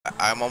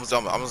I'm almost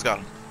done. Almost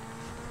gone.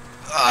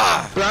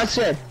 Ah.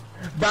 Bronson,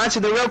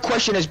 the real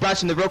question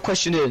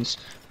is,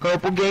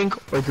 purple gang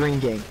or green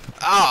gang?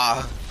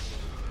 Ah.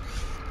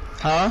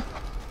 Huh?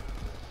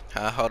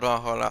 Hold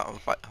on.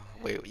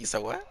 Wait, you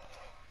said what?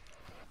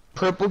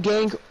 Purple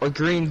gang or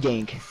green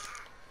gang?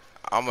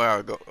 I'm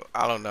gonna go.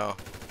 I don't know.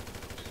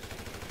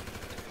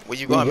 Where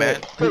you going,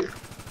 man?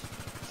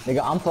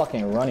 Nigga, I'm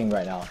fucking running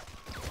right now.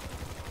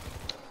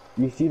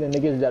 You see the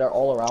niggas that are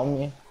all around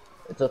me?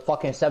 It's a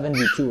fucking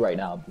 7v2 right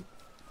now.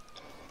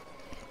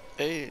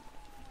 Hey.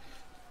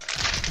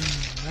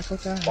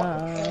 Fucking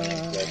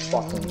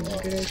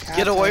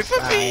Get away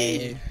from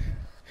me!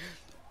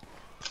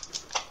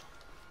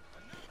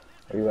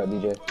 Are you at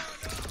BJ?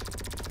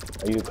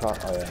 Are you across?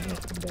 Oh yeah, I'm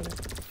better.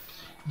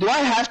 Do I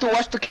have to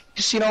watch the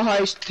casino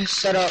heist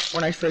set up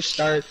when I first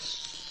start?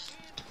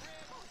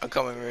 I'm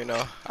coming right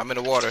now. I'm in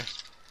the water.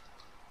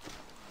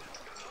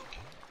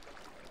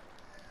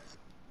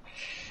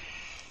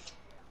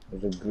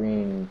 There's a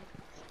green.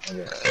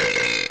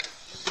 Okay.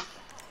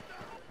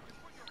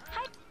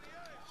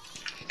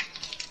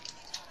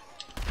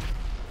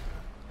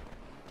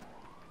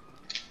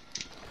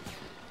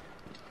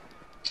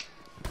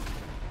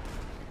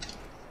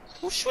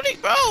 Who's shooting,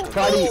 bro?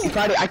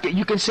 Friday,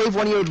 you can save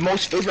one of your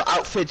most favorite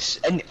outfits,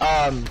 and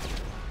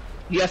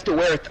you have to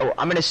wear it. Oh,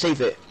 I'm gonna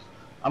save it.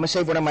 I'm gonna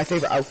save one of my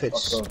favorite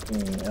outfits. I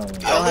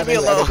don't have any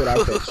other good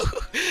outfits.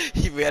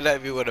 He ran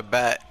at me with a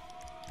bat.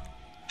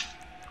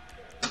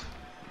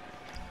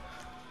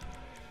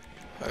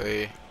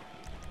 Hurry.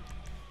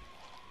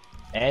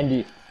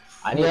 Andy,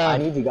 I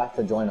need you guys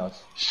to join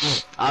us.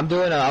 I'm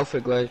doing an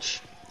outfit glitch.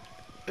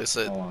 It's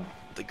the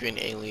green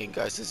alien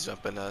guys is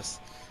jumping us.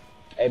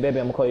 Hey baby,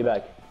 I'm gonna call you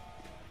back.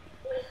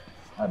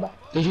 Alright, bye.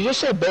 Did you just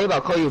say, babe,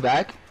 I'll call you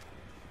back?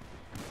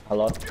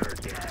 Hello?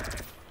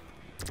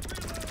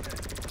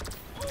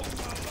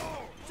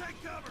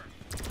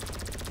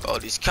 Oh,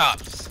 these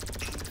cops.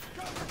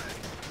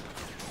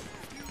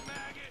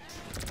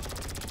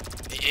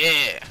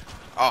 Yeah.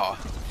 Oh.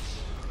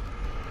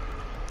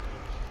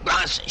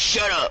 Bronson,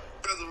 shut up.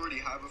 You guys already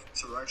have a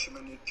interaction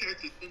menu.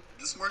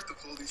 Just mark the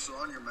clothing store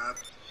on your map.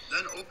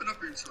 Then open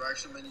up your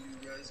interaction menu,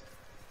 you guys.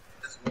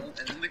 As well,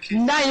 and in the case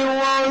now you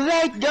won't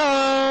let go,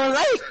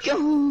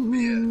 yeah,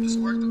 just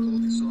mark the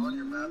clothing store on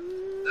your map.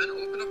 Then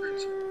open up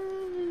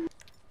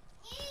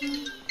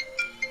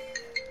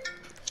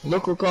your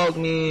Look who called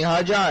me.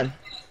 Hi, John.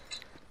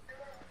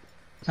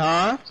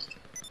 Huh?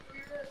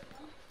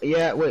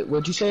 Yeah, wait,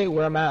 what'd you say?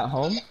 Where I'm at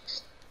home?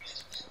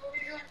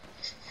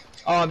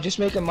 Oh, I'm just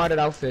making modded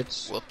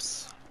outfits.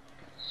 Whoops.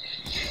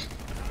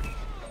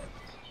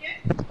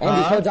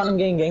 Andy, tell John I'm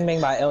getting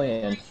gangbanged by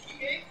aliens.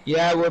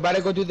 Yeah, we're about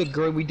to go do the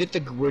green.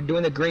 We're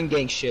doing the green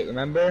gang shit.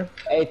 Remember?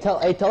 Hey,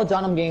 tell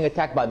John I'm getting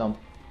attacked by them.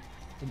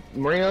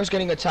 Marino's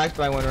getting attacked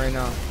by one right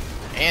now.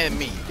 And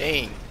me,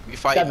 dang. We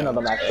fighting. 7 of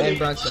them actually. And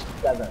Bronson.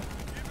 7.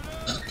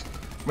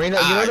 Marino,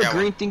 you know the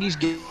green thingies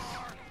get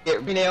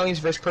green aliens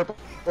versus purple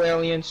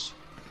aliens.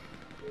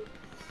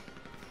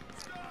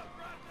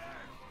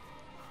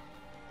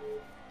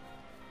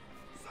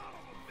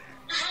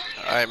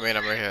 Alright, man,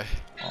 I'm right here.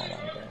 Oh my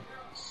god.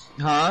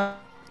 Huh?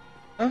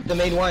 The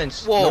main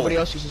ones. Whoa. Nobody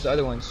else uses the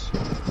other ones.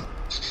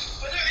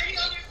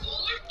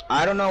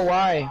 I don't know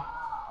why.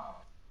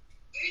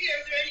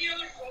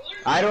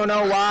 I don't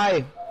know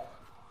why.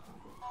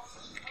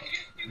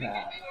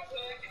 Nah.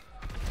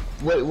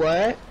 Wait,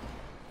 what?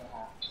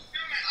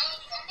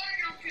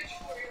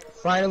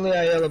 Finally,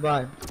 I yell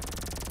bye.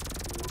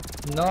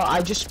 No,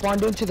 I just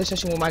spawned into the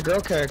session with my girl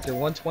character,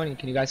 120.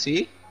 Can you guys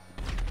see?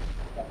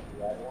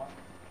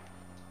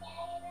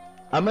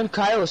 I'm in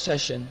Kyle's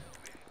session.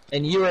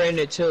 And you are in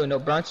it too. No,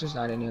 Bronson's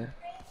not in here.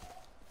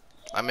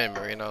 I'm in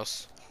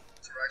Marino's.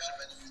 interaction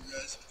menu, you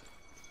guys.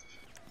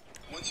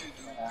 Once you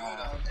do, go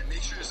down and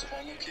make sure your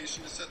spawn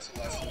location is set to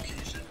last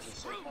location,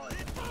 just like mine.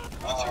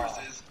 Once yours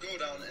is, go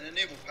down and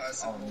enable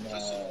passive mode,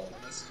 just so it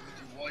messes with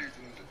you while you're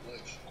doing the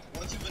glitch.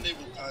 Once you've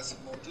enabled passive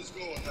mode, just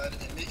go ahead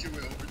and make your way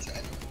over to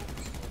any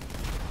clothing store.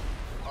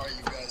 Alright,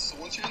 you guys, so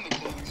once you're in the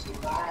clothing store,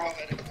 go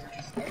ahead and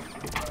purchase items.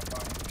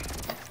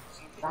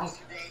 So for this,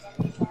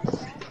 you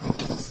guys,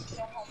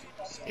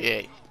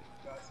 Yeah.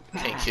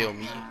 Can't kill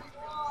me.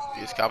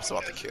 These cops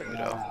about to kill me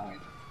though.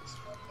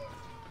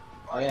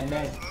 Oh yeah,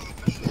 man.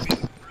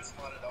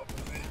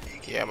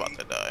 Yeah, I'm about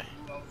to die.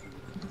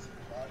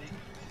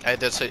 Hey,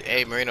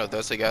 hey Marino,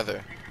 those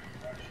together.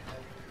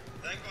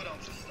 Then go down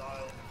to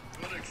style,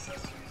 go to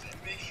accessories,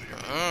 and make sure your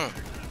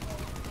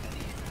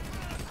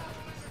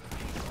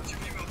once your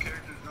female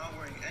character is not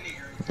wearing any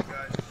earrings, you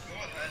guys, go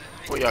ahead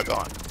and make Where y'all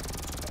going?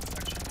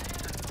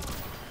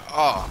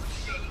 Oh.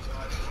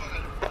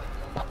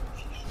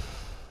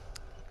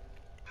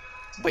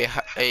 Wait,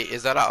 hey,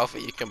 is that an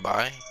outfit you can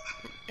buy,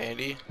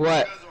 Andy?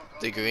 What?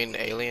 The green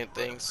alien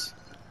things?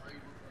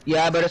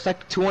 Yeah, but it's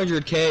like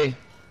 200K.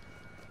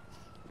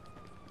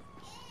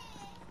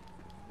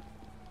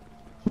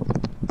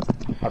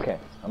 Okay,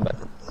 I'm back.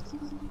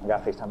 I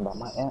got FaceTime about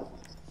my aunt.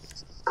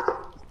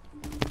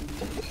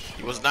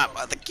 He was not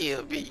about to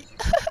kill me.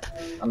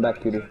 I'm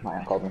back, cutie. My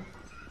aunt called me.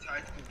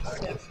 and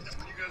when you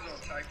guys are on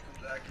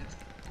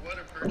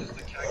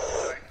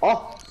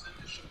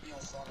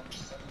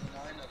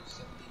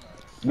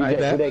You just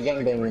do that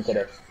gangbanging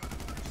today.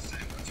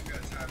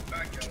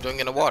 What you doing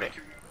in the water?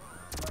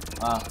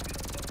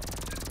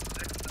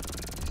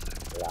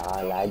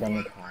 La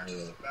them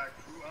crying.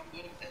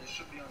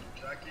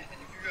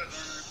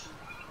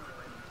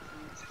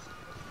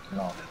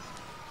 No.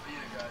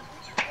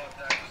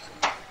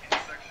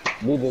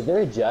 Dude, is there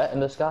a jet in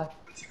the sky?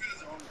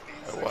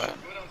 A what?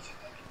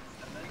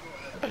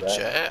 A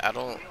jet? I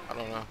don't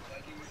know.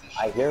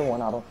 I hear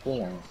one, I don't see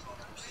one.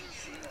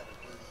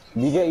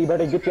 DJ, you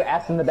better get your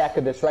ass in the back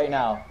of this right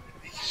now.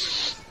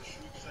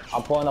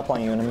 I'm pulling up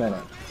on you in a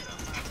minute.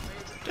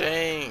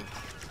 Dang.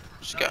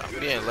 She got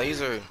me in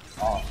laser.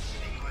 Oh.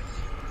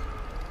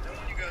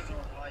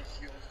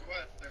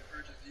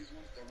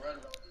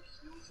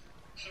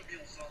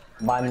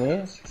 By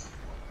me?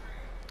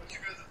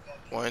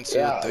 1,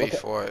 2, 3,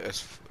 4.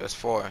 It's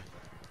 4.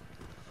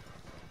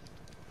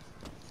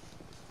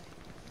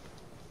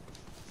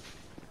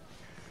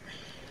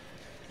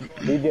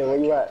 DJ, where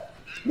you at?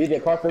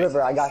 DJ, cross the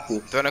river, I got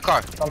you. They're in the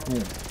car. Come to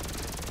me.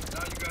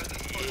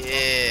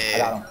 Yeah. I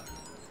got him.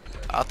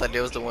 I thought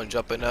they was the one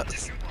jumping up.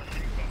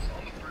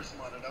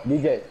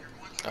 DJ.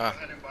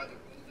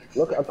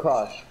 Look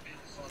across.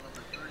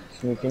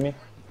 Can you see me?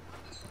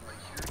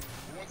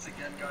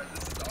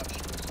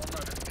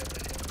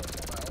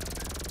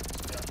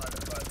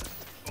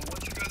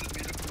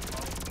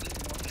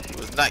 He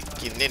was not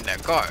getting in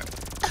that car.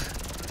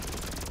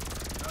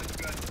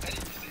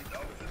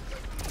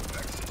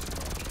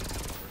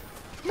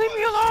 Leave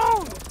me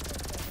alone!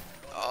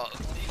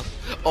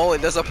 Oh,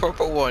 and there's a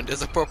purple one.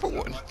 There's a purple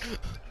one. So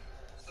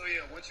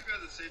yeah, once you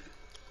guys have saved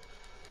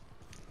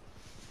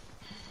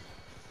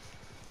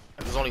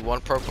There's only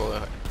one purple.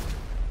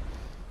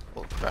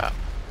 Oh crap.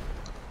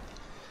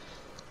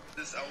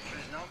 this outfit,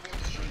 now I'm going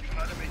to show you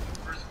how to make the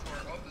first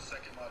part of the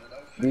second modded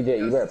outfit. DJ,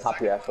 you better pop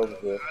your ass over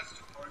here.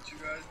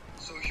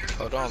 So here's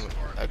Hold the on. first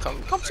part.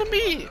 Come to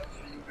me.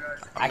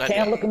 I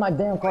can't look at my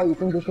damn car. You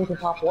think this thing can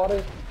pop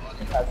water?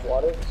 Can pass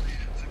water?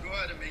 So go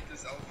ahead and make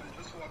this outfit.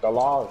 Just walk The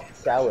law is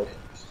salad.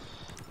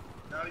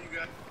 Now you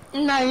got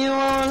Now you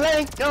won't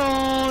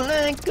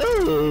let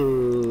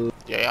go.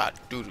 Yeah,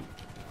 doo doo.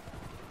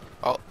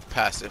 Oh,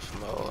 passive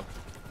mode.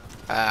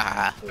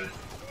 Ah. go ahead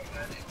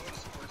and go to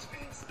sports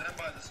paint. Stand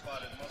by the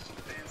spotted muscle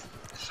pants.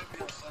 It should be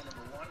on cell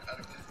number 1 out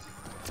of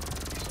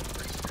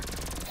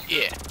 50.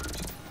 Yeah.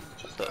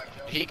 Just back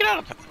out. He get out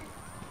of Top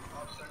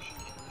section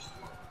and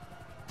restore.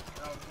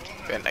 Now go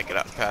ahead. Better not get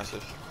out of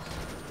passive.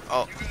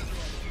 Oh. You guys are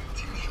on blue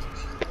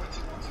t-shirts. You're going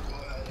to want to go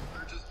ahead and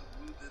purchase the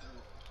blue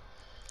digital.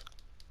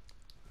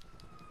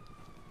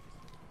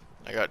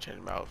 I gotta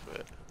change my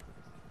outfit.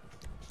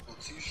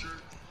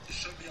 T-shirt. It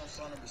should be on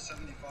saw number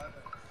 75.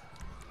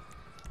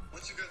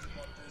 Once you guys have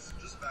bought this,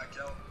 just back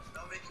out.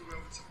 Now make your way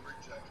over to work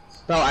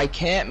jackets. No, I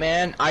can't,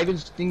 man.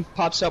 Ivan's thing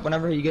pops up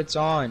whenever he gets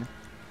on.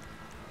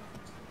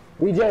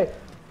 DJ.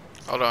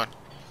 Hold on.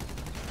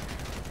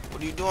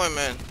 What are you doing,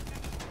 man?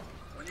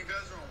 When you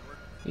guys are on work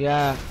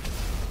Yeah.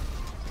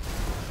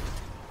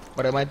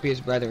 But it might be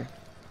his brother.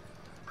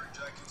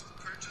 jackets,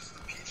 purchase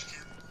the peach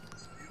kit.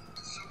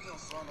 It should be on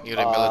saw number You're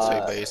at a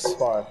military base. So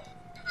far.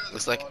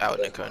 Looks like out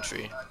in the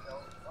country.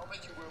 I'll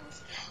make you way over to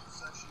the shoe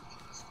section.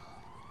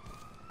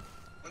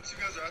 Once you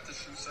guys are at the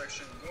shoe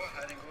section, go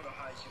ahead and go to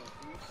high heel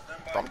boots. Then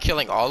buy I'm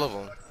killing all of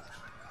them.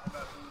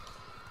 combat boots.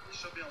 It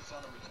should be on saw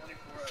number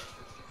 24 out of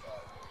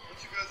 55.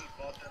 Once you guys have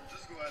bought them,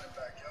 just go ahead and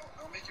back out.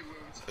 I'll make you way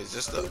over to the Is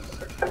this the...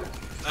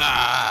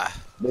 Ah!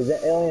 There's an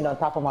alien on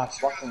top of my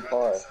fucking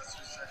car.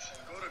 accessory section.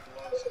 Go to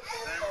gloves.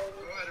 Then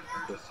go ahead and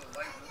purchase a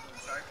light woven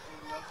tactical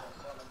glove on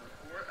saw number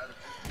 4 out of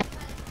 50.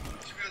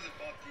 Once you guys have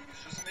bought these,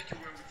 just make your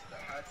way over to the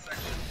hat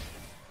section.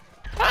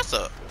 That's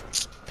a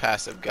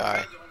passive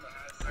guy. Guys are on the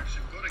hat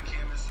section. Go to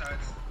canvas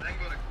hats. Then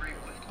go to gray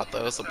plate. I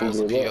thought it was supposed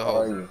to DJ, be a where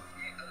are hoe. you?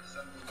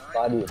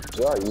 Fadi,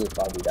 where are you,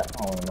 Fadi? That's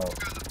all I wanna know.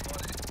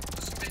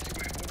 Just make your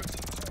way over to the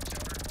top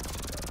counter.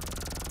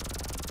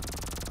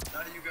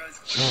 Now that you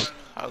guys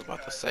I was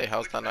about to say,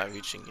 how's that not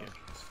reaching you?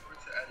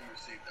 to add your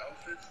saved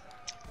outfits.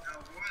 Now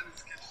go ahead and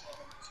skip saw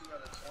number 2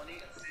 out of 20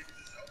 and save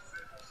this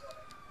outfit on saw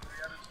number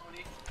 3 out of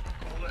 20.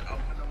 Call it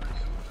outfit number 2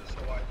 just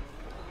so I know.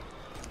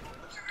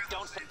 Once you guys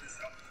have saved this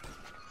outfit,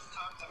 it's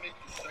time to make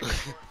the second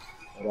part to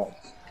this. Hold on.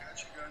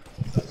 Catch you guys.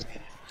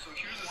 So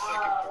here's the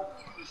second part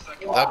to the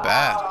second Not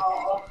bad.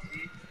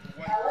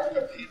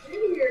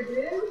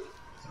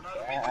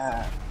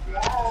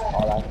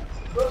 Alright.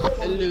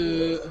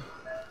 Hello.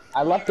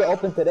 I left it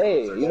open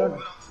today. You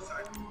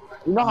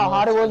know how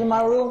hot it was in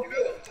my room?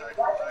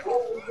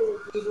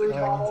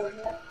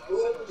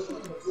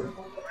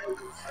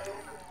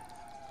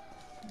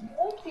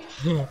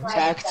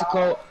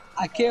 Tactical.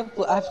 I can't.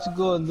 I have to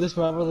go on this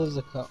my brother's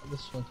account.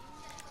 This one.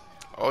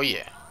 Oh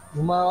yeah.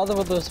 My other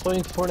brother's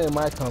playing Fortnite in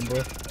my account,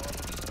 bro.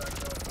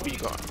 Where you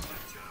going?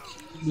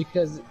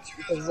 Because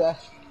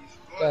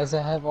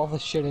I have all the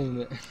shit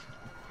in it.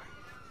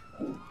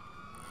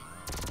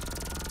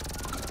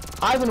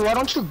 Ivan, why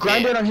don't you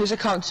grind it on his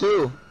account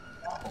too?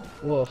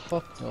 Whoa,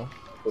 fuck no.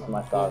 With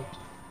my thoughts.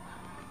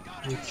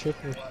 You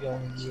tripping if you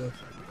don't do it.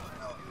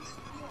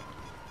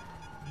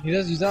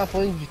 He's not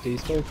playing GTA,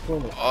 he's playing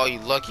Fortnite. Oh, you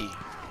lucky.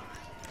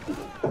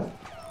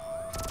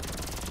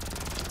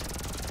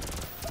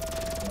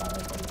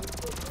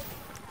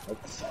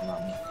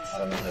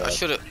 I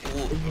should have.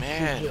 Oh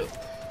man,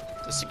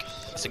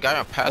 it's a guy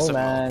on passive Oh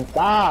man,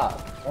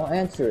 stop! Don't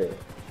answer it.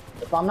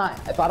 If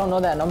I don't know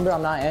that number,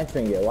 I'm not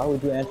answering it. Why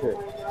would you answer it?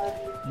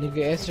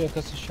 Nigga, answer it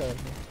because it's short.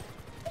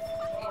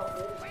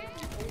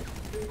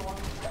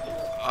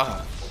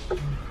 mode.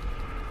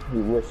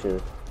 You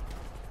wishes.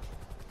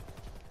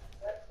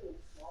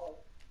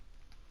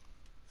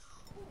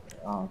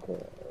 I don't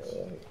care.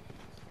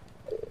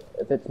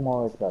 If it's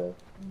small, it's better.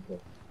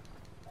 Okay.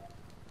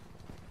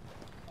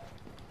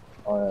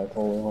 Alright,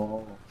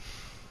 hold on.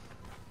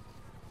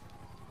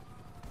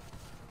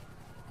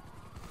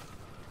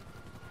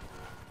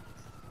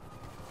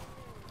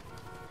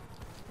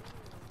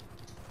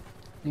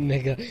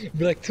 Nigga,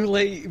 be like too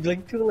late, be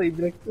like too late,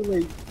 be like too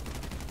late.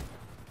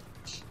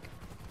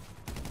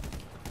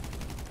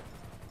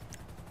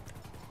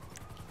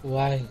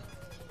 Why?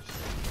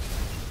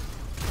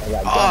 I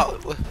got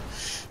Oh.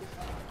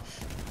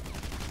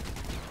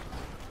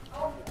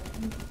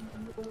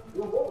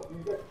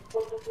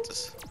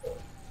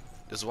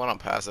 There's one on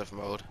passive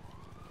mode.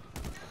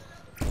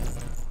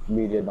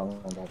 media don't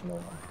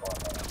know.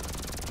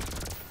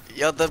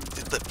 Yo,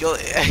 yo,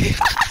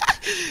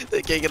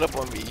 they can't get up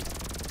on me.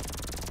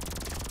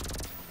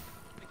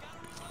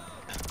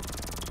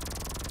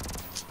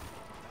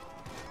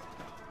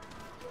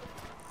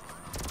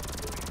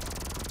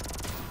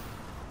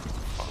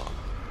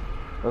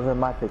 Those are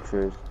my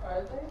pictures.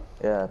 Are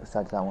they? Yeah,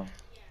 besides that one.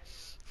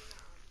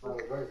 The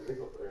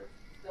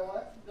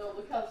what? No,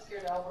 look how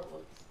scared Albert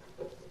looks.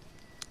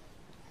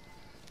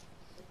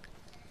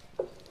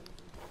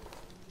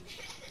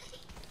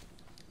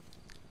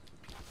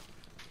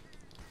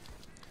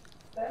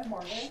 That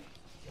Morgan?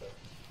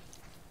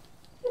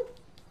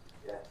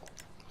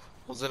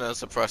 Who's in a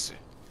suppressor?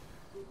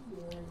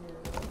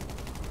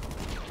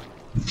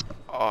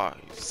 Oh,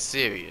 you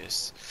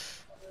serious?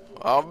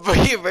 Oh,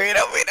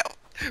 Marino.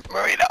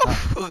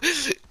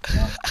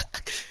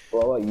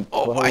 Well,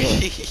 Oh my.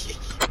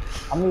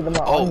 How many of them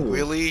are Oh, on you?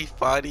 really?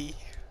 Fadi?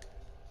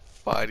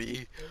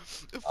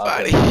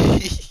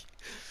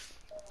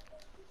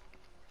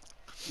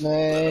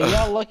 Man,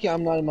 y'all lucky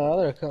I'm not in my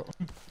other account.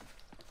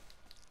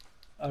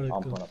 I'm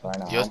pulling up right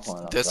now. You're I'm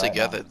pulling up they're right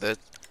together. now. They're...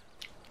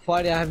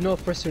 Friday, I have no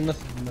press or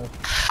nothing. No.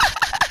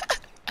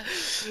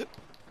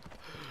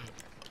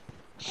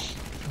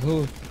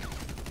 Who?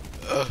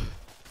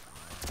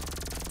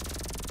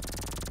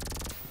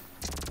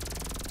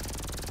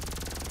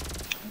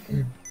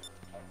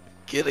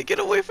 Get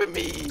away from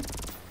me!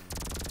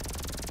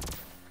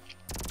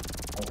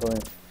 I'm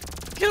pulling.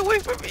 Get away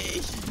from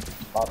me!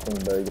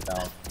 Popping berry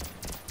down.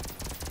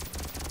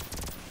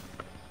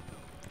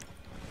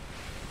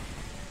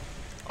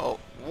 Oh,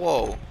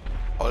 whoa!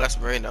 Oh, that's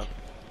Marina.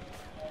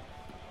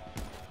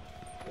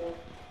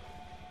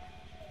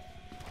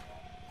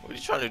 What are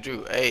you trying to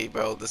do? Hey,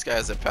 bro, this guy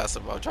is a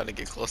passive mode trying to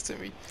get close to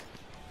me.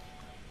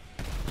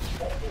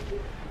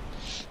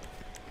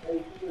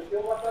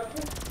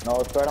 No,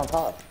 it's right on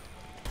top.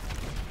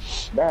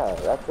 There,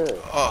 that's it.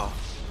 Oh.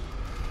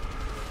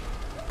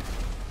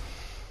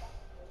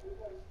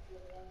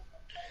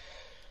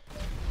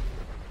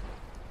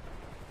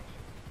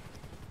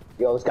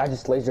 Yo, this guy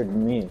just lasered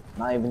me.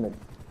 Not even the.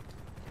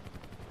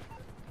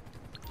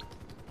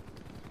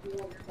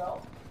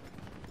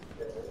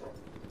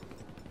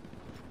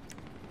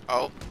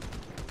 Oh.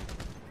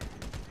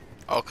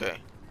 Okay.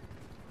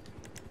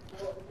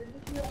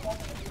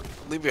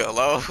 Leave me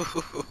alone.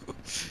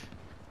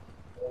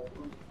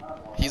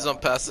 He's on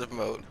passive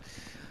mode.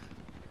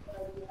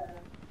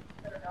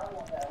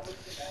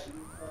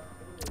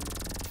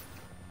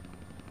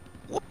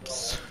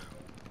 Whoops.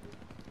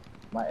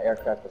 My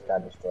aircraft just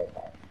got destroyed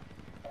by.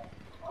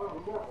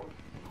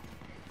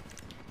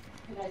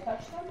 Can I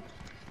touch them?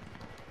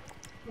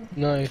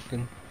 No, you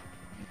can.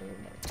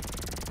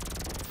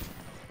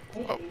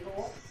 Oh.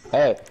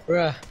 Hey,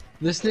 Bruh,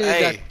 this nigga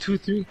Hey. got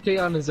 3K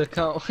on his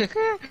account.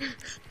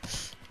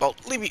 Oh,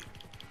 leave me.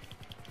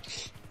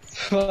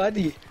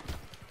 Buddy.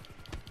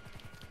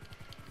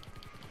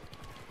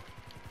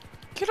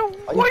 Get are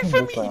away you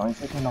from this me. way? Aren't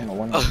you taking on the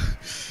one?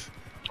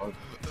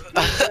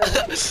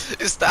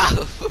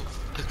 Stop.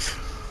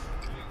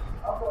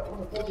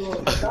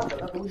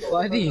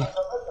 Buddy.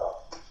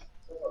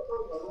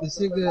 This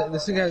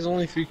nigga has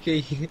only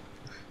 3K.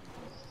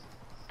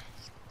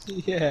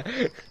 Yeah.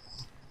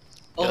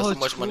 Guess how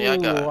much money I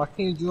got? true. I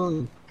can't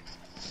join.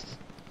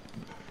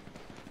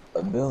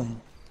 $1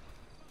 billion.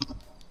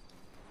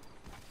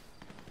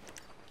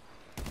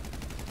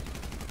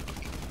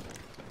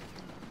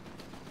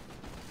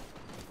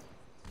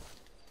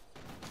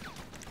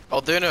 Oh,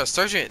 they're in a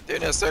surgeon.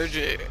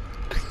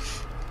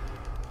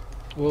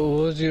 Well,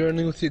 was you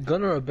running with your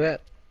gun or a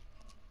bat?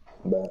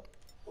 But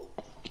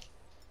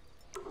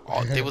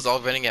Oh, they was all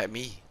running at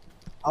me.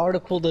 I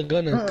would've pulled a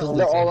gun and killed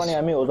they're their all ass. running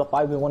at me. It was a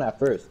 5v1 at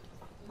first.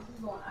 This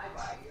is one I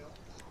buy you.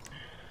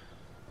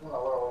 This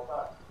is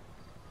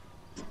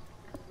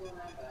one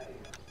I buy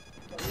you.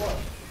 But what?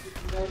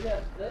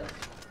 yes, this?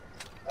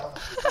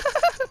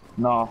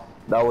 No,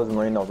 that was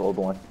Marino's old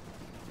one.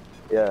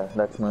 Yeah,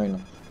 that's Marino.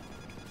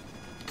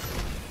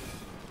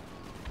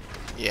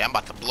 Yeah, I'm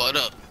about to blow it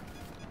up.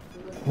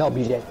 No,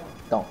 BJ,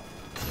 don't.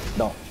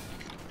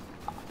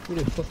 Who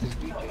the fuck is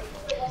BJ?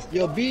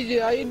 Yo,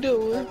 BJ, how you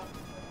doing?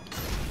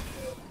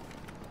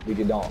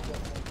 BJ, don't.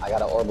 I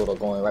got an orbital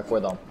going right for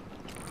them.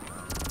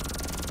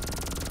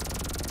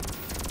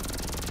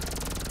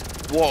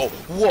 Whoa,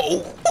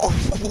 whoa.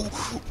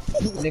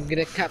 Nigga,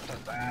 that capped us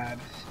bad.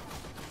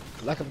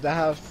 Lock up the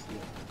house.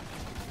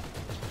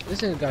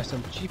 This nigga got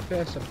some cheap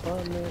ass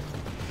apartment.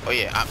 Oh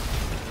yeah,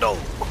 no.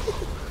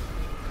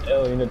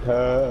 Alien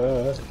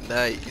attack.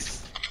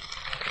 Nice.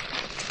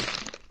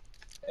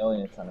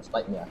 Alien trying to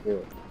spike me, I hear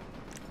it.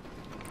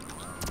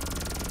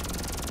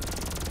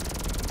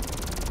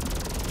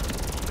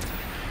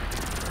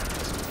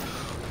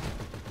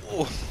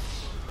 Oh.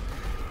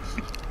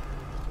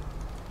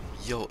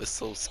 Yo, it's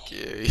so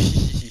scary.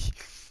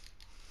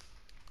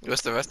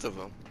 What's the rest of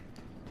them?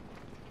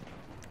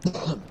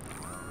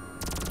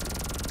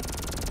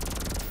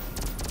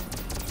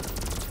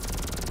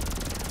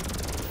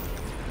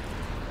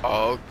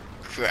 Oh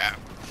crap.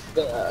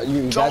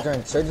 You guys are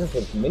insurgents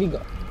with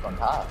miniguns on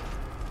top.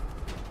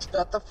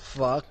 Shut the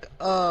fuck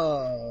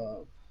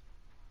up.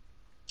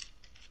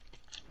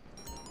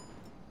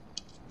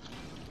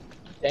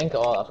 Thank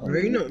all.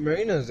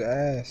 Marino's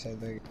ass, I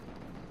think.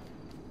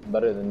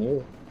 Better than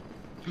you.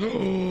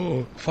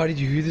 Why did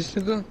you hear this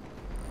nigga?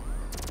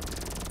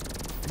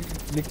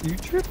 Nick, you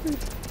tripping?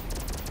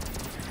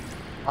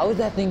 How is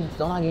that thing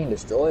still not getting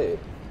destroyed?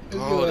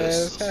 Oh,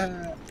 this.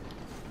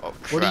 Oh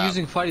crap. What are you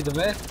using, Fighty the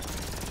man?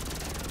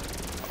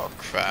 Oh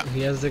crap.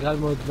 He has the god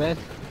mode man.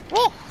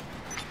 Woo!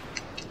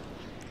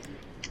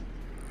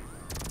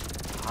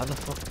 How the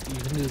fuck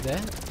you can do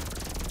that?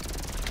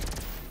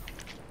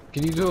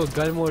 Can you do a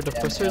gun mode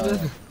depressor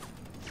then?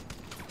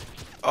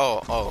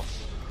 Oh.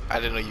 I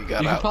didn't know you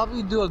got You out. can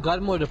probably do a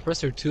god mode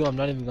depressor too, I'm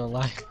not even gonna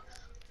lie.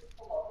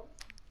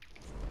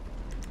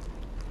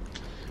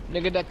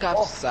 Nigga, that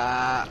cops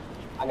I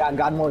got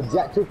God Mode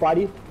Jet too,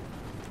 buddy.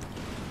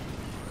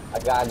 I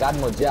got God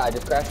Mode Jet. I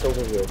just crashed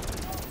over here.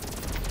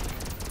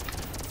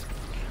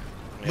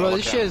 Bro,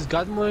 this shit is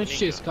god mode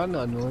shit is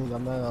kinda annoying,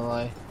 I'm not gonna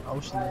lie. I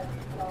wish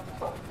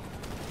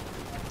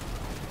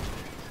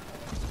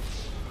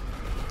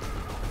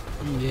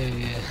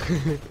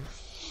Yeah.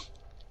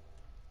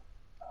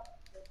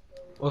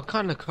 What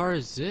kind of car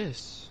is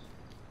this?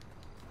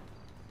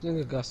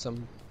 Nigga got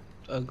some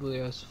ugly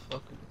ass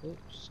fucking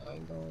oops, I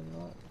ain't gonna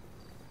lie.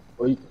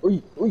 Oi.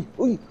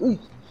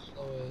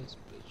 Slow ass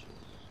bitches.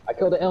 I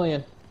killed an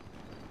alien.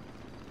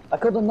 I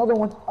killed another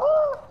one.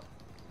 Ah!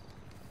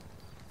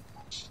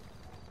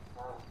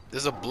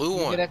 There's a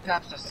blue one. Get a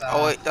cops aside.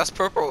 Oh wait, that's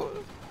purple.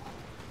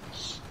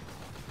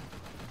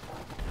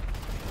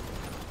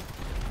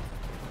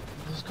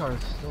 This car is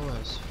slow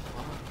as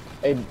fuck.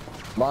 Hey,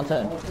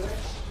 Bonten.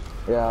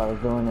 Yeah, I was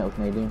doing it with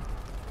Nadine.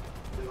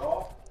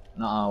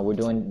 Nuh-uh, we're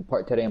doing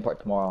part today and part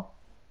tomorrow.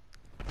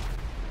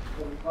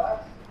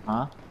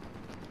 Huh?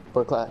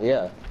 For class,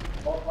 yeah.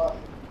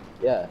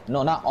 Yeah,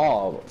 no, not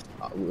all.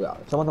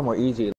 Some of them were easy.